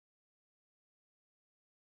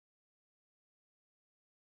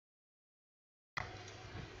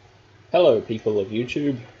Hello people of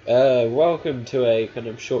YouTube, welcome to a kind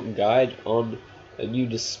of short guide on a new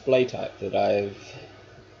display type that I've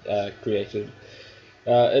created.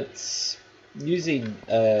 It's using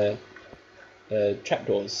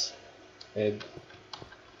trapdoors, and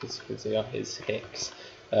as you can see, here's hex.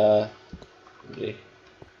 The,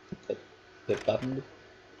 the button,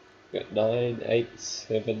 got 9, 8,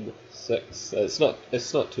 7, 6.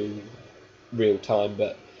 It's not too real time,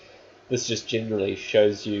 but this just generally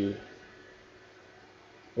shows you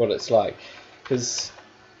what it's like, because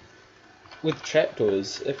with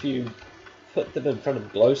trapdoors, if you put them in front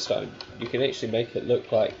of glowstone, you can actually make it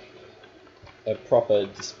look like a proper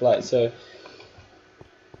display. So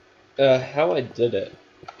how I did it,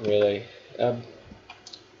 really, it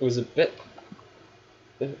was a bit,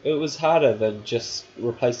 it was harder than just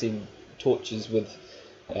replacing torches with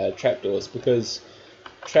trapdoors, because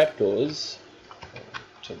trapdoors,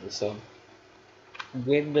 turn this on,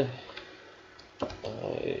 when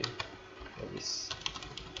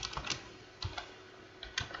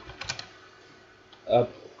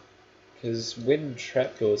because when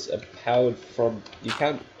trapdoors are powered from, you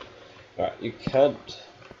can't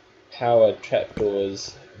power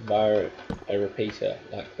trapdoors via a repeater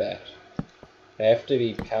like that. They have to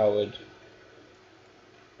be powered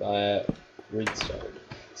via redstone.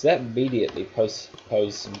 So that immediately posed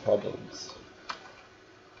some problems.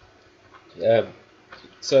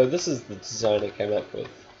 So this is the design I came up with.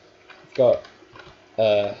 You've got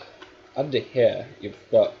under here, you've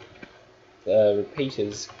got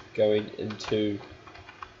repeaters going into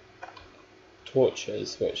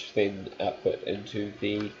torches, which then output into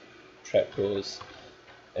the trapdoors,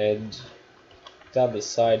 and down the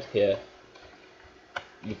side here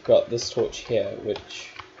you've got this torch here which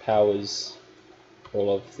powers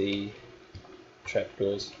all of the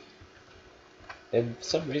trapdoors, and for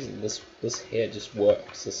some reason this here just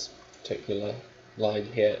works. This particular line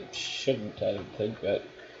here, it shouldn't, I don't think, but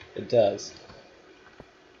it does.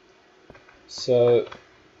 So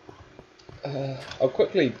I'll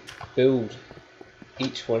quickly build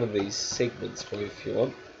each one of these segments for you if you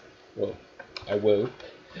want. Well, I will.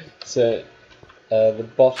 So the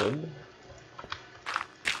bottom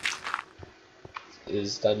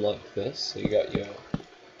is done like this. So you got your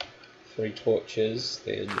 3 torches,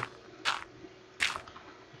 then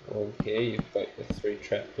on here you've got your 3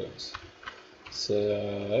 trapdoors.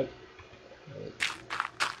 So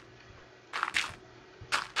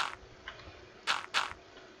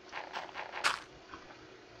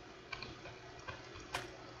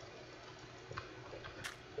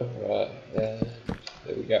alright, and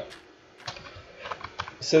there we go.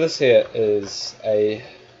 So this here is a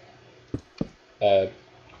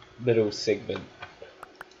middle segment.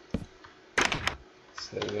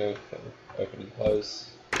 So there we go, open and close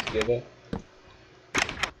together.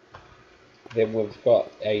 Then we've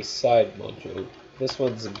got a side module. This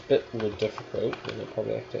one's a bit more difficult, and I'll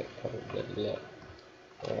probably have to cover it a lot.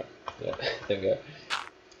 Alright, yeah, there we go.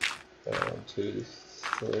 1, 2,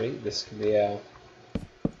 3. This can be our,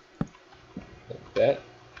 like that.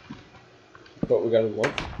 What we're going to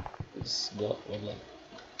want is not one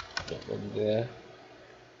there.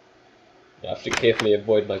 I have to carefully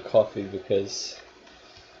avoid my coffee because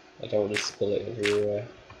I don't want to spill it everywhere.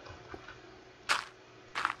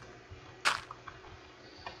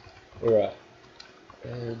 Alright,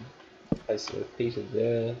 and place a repeater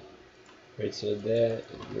there, redstone there,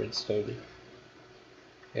 and redstone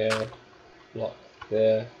here, block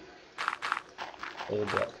there, and a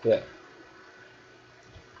block there.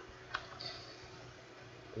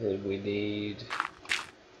 And then we need,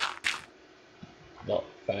 not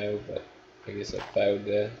failed, but I guess I failed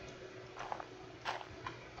there,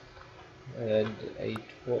 and a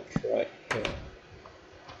torch right here.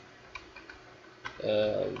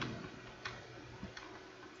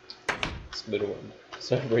 This middle one for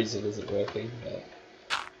some reason isn't working, but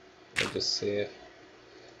I'll just see if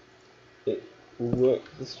it will work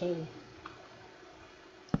this time.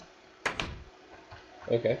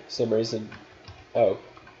 Okay, for some reason, oh,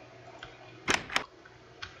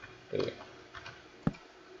 there we go.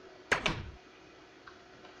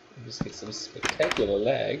 Just get some spectacular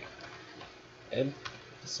lag, and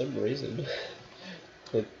for some reason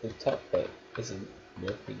the top bit isn't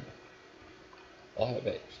working. I have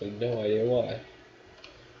actually no idea why.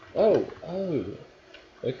 Oh,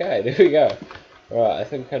 okay, there we go. Alright, I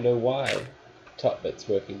think I know why top bit's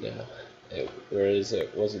working now, whereas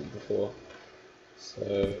it wasn't before.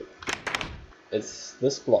 So it's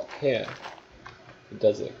this block here that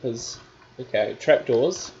does it, because, okay,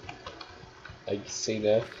 trapdoors, I see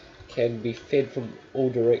now, can be fed from all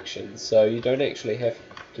directions, so you don't actually have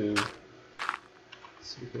to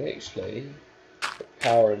So we can actually put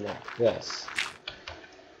power in like this,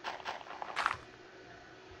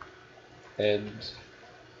 and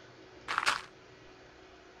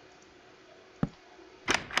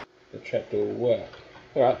the trapdoor will work.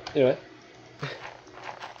 Alright, anyway,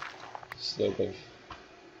 just a little bit of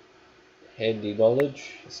handy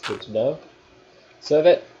knowledge, it's good to know. So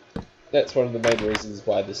that's one of the main reasons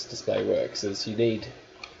why this display works, is you need,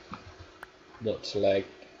 not to lag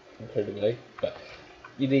incredibly, but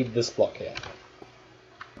you need this block here.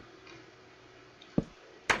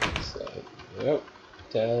 So, there we go.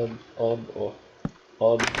 Down, on, or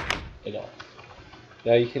on, and off.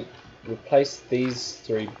 Now you can replace these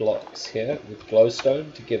three blocks here with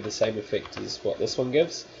glowstone to give the same effect as what this one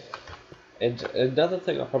gives. And another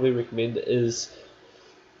thing I probably recommend is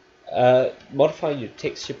modifying your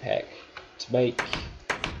texture pack to make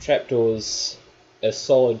trapdoors a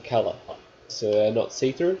solid colour, so they're not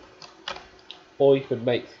see-through. Or you could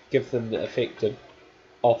give them the effect of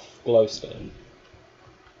off glowstone.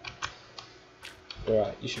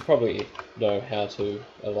 Alright, you should probably know how to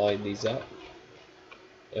align these up.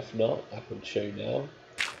 If not, I can show you now.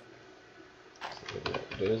 So what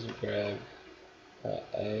we'll do is we'll grab A,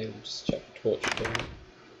 and just chuck the torch down.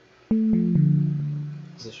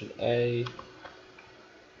 Position A.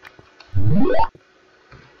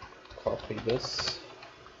 Copy this.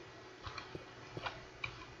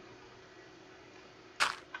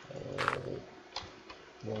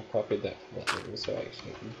 Well, I copied that from that one, so I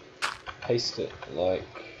actually can paste it like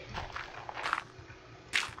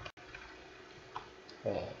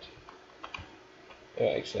that.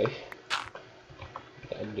 Oh, actually,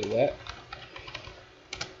 undo that.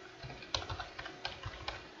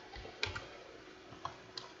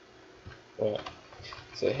 Alright,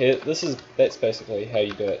 so here, that's basically how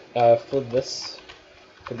you do it. For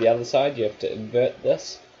the other side, you have to invert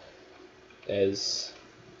this, as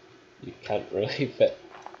you can't really fit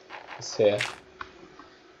this here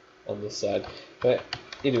on this side. But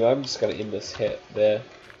anyway, I'm just going to end this here. There,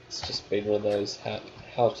 it's just been one of those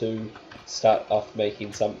how to start off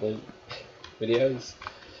making something videos.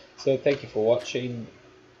 So thank you for watching.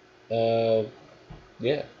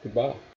 Yeah, goodbye.